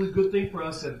a really good thing for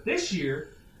us that this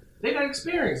year they got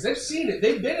experience. They've seen it.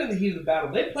 They've been in the heat of the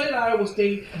battle. They played Iowa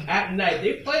State at night.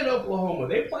 They played Oklahoma.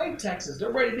 They played Texas.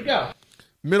 They're ready to go.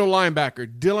 Middle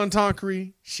linebacker, Dylan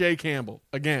Tonkery, Shea Campbell.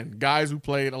 Again, guys who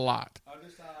played a lot.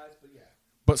 Undersized, but yeah.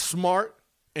 But smart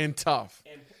and tough.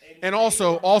 And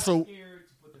also,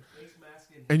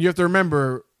 and you have to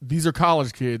remember, these are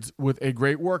college kids with a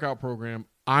great workout program.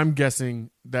 I'm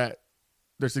guessing that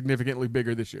they're significantly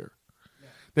bigger this year. Yeah.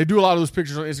 They do a lot of those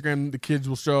pictures on Instagram. The kids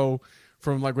will show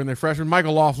from like when they're freshmen.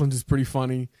 Michael Laughlin's is pretty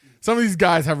funny. Some of these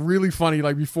guys have really funny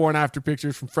like before and after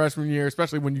pictures from freshman year,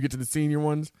 especially when you get to the senior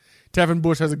ones. Tevin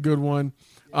Bush has a good one.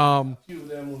 A few of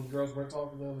them when girls weren't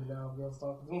talking to them and now girls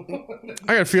talking to them.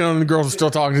 I got a feeling the girls are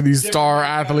still talking to these star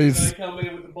athletes. They come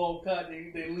in with the bowl cut,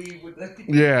 they leave with the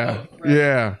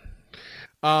Yeah.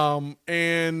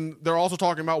 And they're also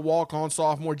talking about walk-on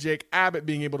sophomore Jake Abbott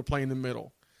being able to play in the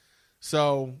middle.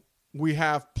 So we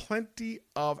have plenty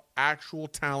of actual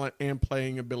talent and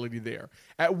playing ability there.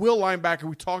 At will linebacker,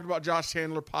 we talked about Josh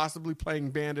Chandler possibly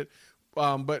playing Bandit,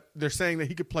 but they're saying that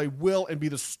he could play will and be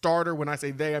the starter. When I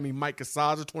say they, I mean Mike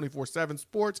Casazza, 24/7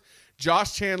 Sports.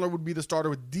 Josh Chandler would be the starter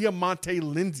with Diamante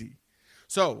Lindsay.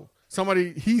 So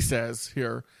he says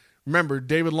here, remember,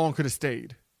 David Long could have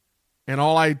stayed. And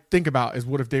all I think about is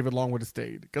what if David Long would have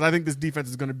stayed? Because I think this defense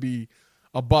is going to be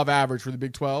above average for the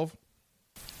Big 12.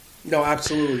 No,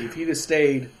 absolutely. If he'd have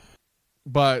stayed.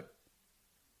 But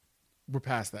we're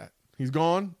past that. He's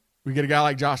gone. We get a guy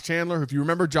like Josh Chandler. If you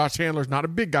remember, Josh Chandler's not a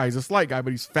big guy. He's a slight guy,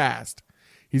 but he's fast.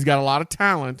 He's got a lot of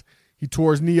talent. He tore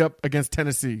his knee up against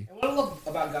Tennessee. And what I love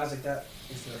about guys like that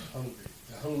is they're hungry.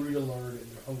 They're hungry to learn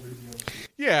and they're hungry to be on the field.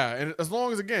 Yeah, and as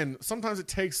long as, again, sometimes it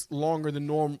takes longer than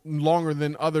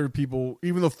other people.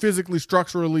 Even though physically,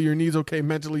 structurally, your knee's okay,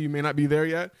 mentally, you may not be there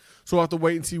yet. So we'll have to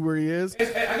wait and see where he is. And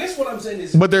I guess what I'm saying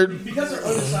is, because they're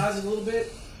undersized a little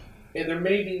bit, and they're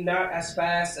maybe not as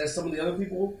fast as some of the other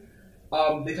people,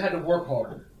 they've had to work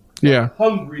harder. They're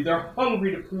hungry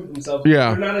to prove themselves. Yeah.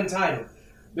 They're not entitled.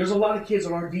 There's a lot of kids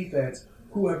on our defense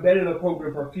who have been in the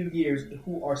program for a few years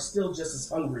who are still just as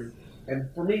hungry.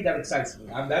 And for me, that excites me.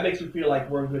 That makes me feel like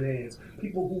we're in good hands.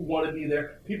 People who want to be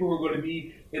there, people who are going to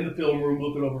be in the film room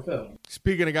looking over film.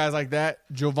 Speaking of guys like that,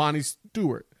 Giovanni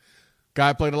Stewart.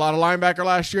 Guy played a lot of linebacker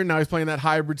last year. Now he's playing that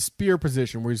hybrid spear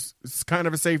position where he's kind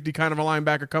of a safety, kind of a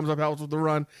linebacker, comes up, helps with the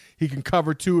run. He can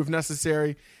cover too if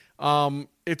necessary.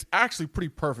 It's actually pretty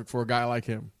perfect for a guy like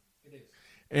him. It is.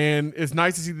 And it's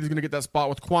nice to see that he's going to get that spot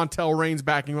with Quantel Raines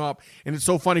backing him up. And it's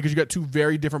so funny because you got two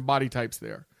very different body types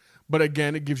there. But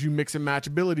again, it gives you mix and match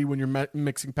ability when you're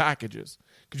mixing packages.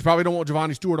 Because you probably don't want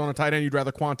Giovanni Stewart on a tight end. You'd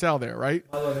rather Quantel there, right?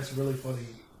 I know that's really funny.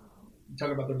 You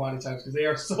talk about their body types because they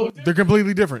are so different. They're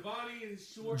completely different.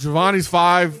 Giovanni's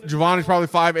 5. Giovanni's probably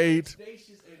 5'8".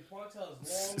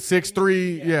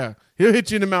 6'3". Yeah, he'll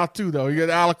hit you in the mouth too, though. You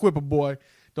got Aliquippa boy.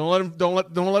 Don't let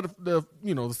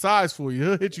the size fool you.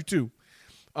 He'll hit you too.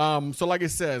 So like it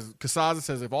says, Casazza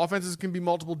says, if offenses can be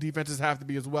multiple, defenses have to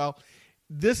be as well.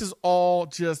 This is all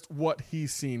just what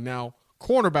he's seen. Now,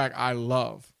 cornerback, I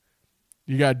love.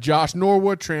 You got Josh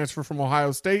Norwood, transfer from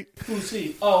Ohio State. Who's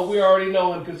he? Oh, we already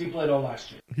know him because he played all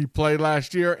last year. He played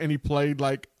last year, and he played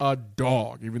like a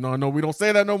dog. Even though I know we don't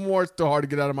say that no more, it's still hard to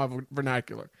get out of my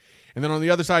vernacular. And then on the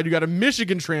other side, you got a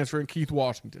Michigan transfer in Keith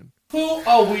Washington. Who?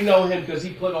 Oh, we know him because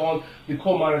he put on the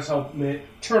coal miner's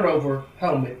turnover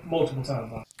helmet multiple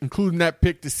times. Including that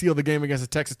pick to seal the game against the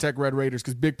Texas Tech Red Raiders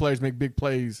because big players make big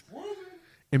plays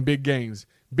in big games.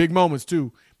 Big moments,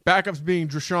 too. Backups being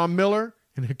Drashawn Miller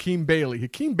and Hakeem Bailey.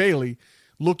 Hakeem Bailey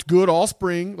looked good all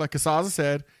spring, like Casazza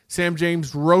said. Sam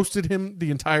James roasted him the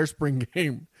entire spring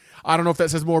game. I don't know if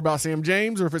that says more about Sam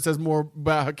James or if it says more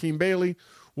about Hakeem Bailey.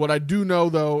 What I do know,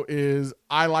 though, is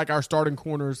I like our starting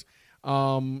corners.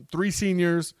 3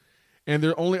 seniors, and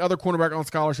their only other cornerback on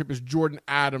scholarship is Jordan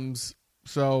Adams.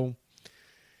 So,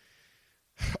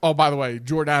 oh, by the way,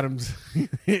 Jordan Adams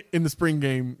in the spring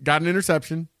game got an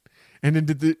interception and then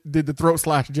did the throat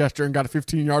slash gesture and got a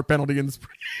 15-yard penalty in the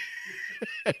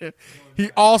spring.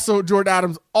 Jordan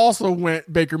Adams also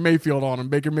went Baker Mayfield on him.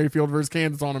 Baker Mayfield versus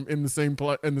Kansas on him in the same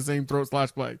throat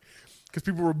slash play because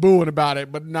people were booing about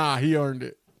it, but nah, he earned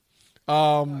it.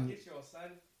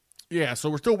 Yeah, so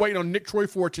we're still waiting on Nick Troy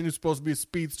Fortune, who's supposed to be a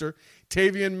speedster.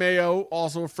 Tavian Mayo,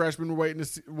 also a freshman. We're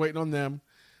waiting on them.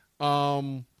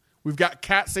 We've got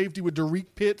cat safety with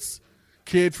Derek Pitts,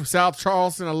 kid from South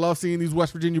Charleston. I love seeing these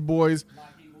West Virginia boys.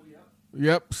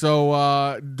 Yep.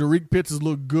 So Derek Pitts has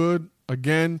looked good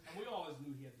again.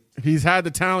 He's had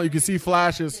the talent. You can see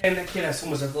flashes. And that kid has so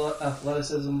much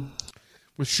athleticism.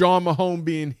 With Sean Mahone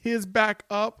being his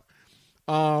backup.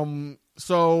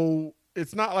 So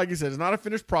it's not, like you said, it's not a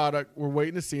finished product. We're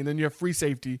waiting to see. And then you have free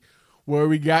safety where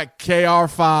we got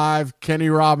KR5, Kenny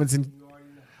Robinson.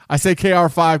 I say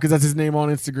KR5 because that's his name on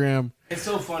Instagram. It's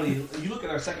so funny. You look at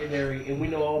our secondary, and we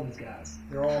know all these guys.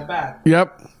 They're all back.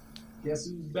 Yep. Guess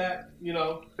who's back?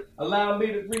 Allow me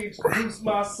to reintroduce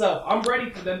myself. I'm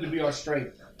ready for them to be our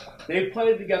strength. They've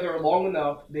played together long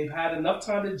enough. They've had enough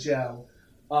time to gel.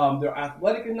 They're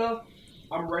athletic enough.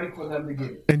 I'm ready for them to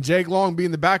get it. And Jake Long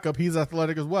being the backup, he's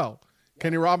athletic as well.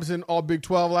 Kenny Robinson, all Big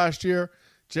 12 last year.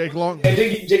 Jake Long. And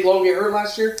did Jake Long get hurt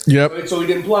last year? Yep. So he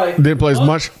didn't play. Didn't play as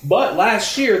much. But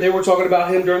last year, they were talking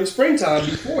about him during the springtime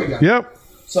before he got Yep.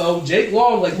 So Jake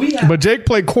Long, we have. But Jake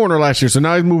played corner last year, so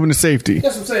now he's moving to safety.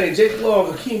 That's what I'm saying. Jake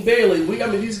Long, Hakeem Bailey.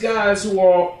 These guys who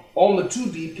are on the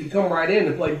 2 deep can come right in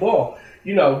and play ball.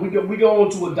 We go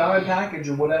into a dime package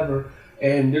or whatever,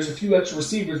 and there's a few extra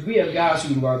receivers. We have guys who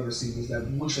can guard the receivers that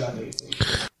we should have anything.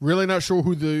 Really not sure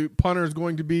who the punter is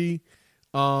going to be,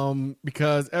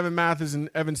 because Evan Mathis and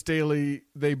Evan Staley,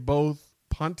 they both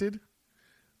punted.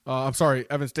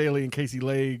 Evan Staley and Casey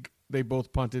Legg, they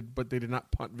both punted, but they did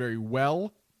not punt very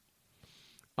well.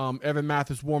 Evan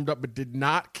Mathis warmed up but did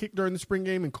not kick during the spring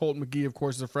game, and Colton McGee, of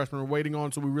course, is a freshman we're waiting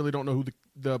on, so we really don't know who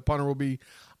the punter will be.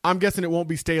 I'm guessing it won't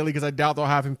be Staley because I doubt they'll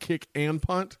have him kick and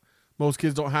punt. Most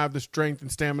kids don't have the strength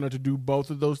and stamina to do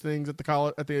both of those things at the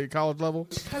college level.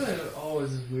 It's kind of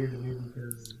always weird to me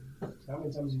because how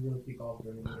many times you really kick off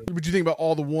during the game? But you think about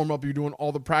all the warm-up you're doing,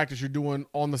 all the practice you're doing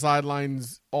on the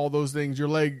sidelines, all those things. Your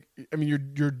leg, you're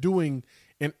doing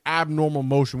an abnormal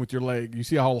motion with your leg. You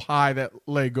see how high that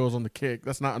leg goes on the kick.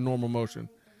 That's not a normal motion.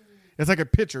 It's like a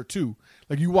pitcher, too.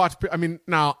 Like you watch –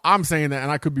 now I'm saying that,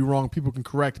 and I could be wrong. People can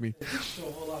correct me.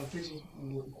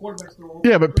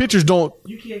 Yeah, but pitchers don't –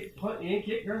 You can't punt and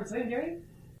kick during the same game?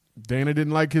 Dana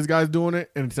didn't like his guys doing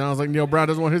it, and it sounds like Neil Brown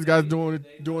doesn't want his guys doing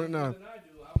it now.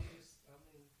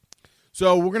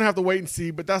 So we're going to have to wait and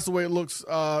see, but that's the way it looks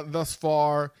thus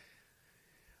far.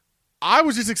 I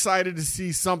was just excited to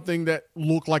see something that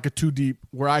looked like a 2 deep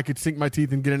where I could sink my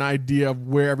teeth and get an idea of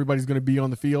where everybody's going to be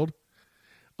on the field.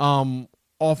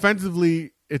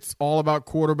 Offensively, it's all about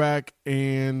quarterback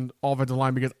and offensive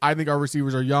line because I think our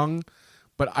receivers are young,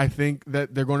 but I think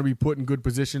that they're going to be put in good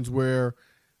positions where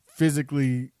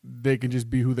physically they can just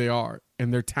be who they are,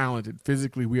 and they're talented.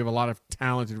 Physically, we have a lot of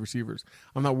talented receivers.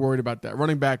 I'm not worried about that.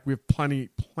 Running back, we have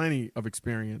plenty of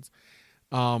experience.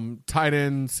 Tight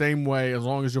end, same way, as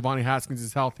long as Giovanni Haskins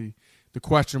is healthy. The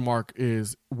question mark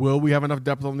is, will we have enough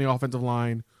depth on the offensive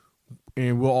line,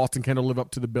 and will Austin Kendall live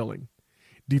up to the billing?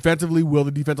 Defensively, will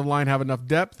the defensive line have enough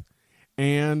depth?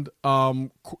 And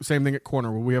same thing at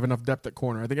corner. Will we have enough depth at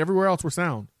corner? I think everywhere else we're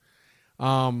sound.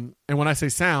 And when I say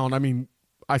sound, I mean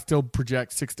I still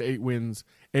project 6 to 8 wins,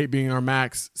 8 being our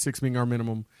max, 6 being our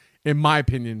minimum. In my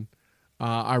opinion,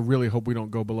 I really hope we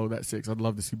don't go below that 6. I'd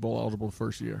love to see bowl eligible the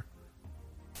first year.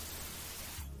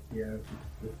 Yeah,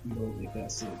 if we don't make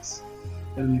that 6.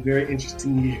 It'll be a very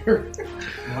interesting year.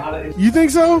 You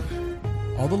think so?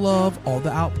 All the love, all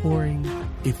the outpouring.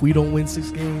 If we don't win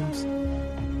 6 games,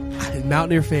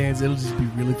 Mountaineer fans, it'll just be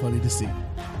really funny to see.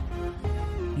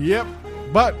 Yep,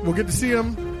 but we'll get to see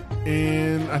them,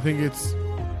 and I think it's,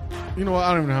 I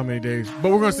don't even know how many days,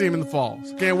 but we're going to see them in the fall.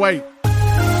 So can't wait.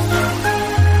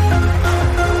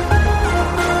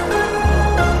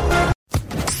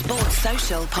 Sports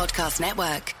Social Podcast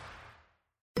Network.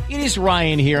 It is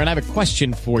Ryan here, and I have a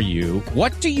question for you.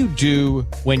 What do you do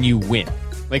when you win?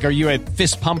 Like, are you a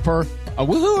fist pumper, a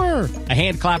woohooer, a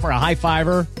hand clapper, a high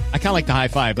fiver? I kind of like the high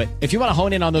five, but if you want to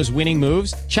hone in on those winning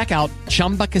moves, check out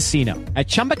Chumba Casino. At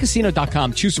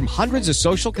ChumbaCasino.com, choose from hundreds of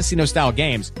social casino-style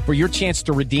games for your chance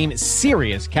to redeem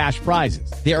serious cash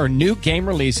prizes. There are new game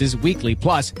releases weekly,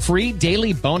 plus free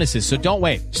daily bonuses, so don't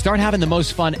wait. Start having the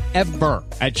most fun ever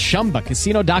at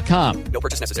ChumbaCasino.com. No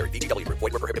purchase necessary. VGW Group.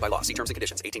 Void where prohibited by law. See terms and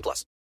conditions. 18+.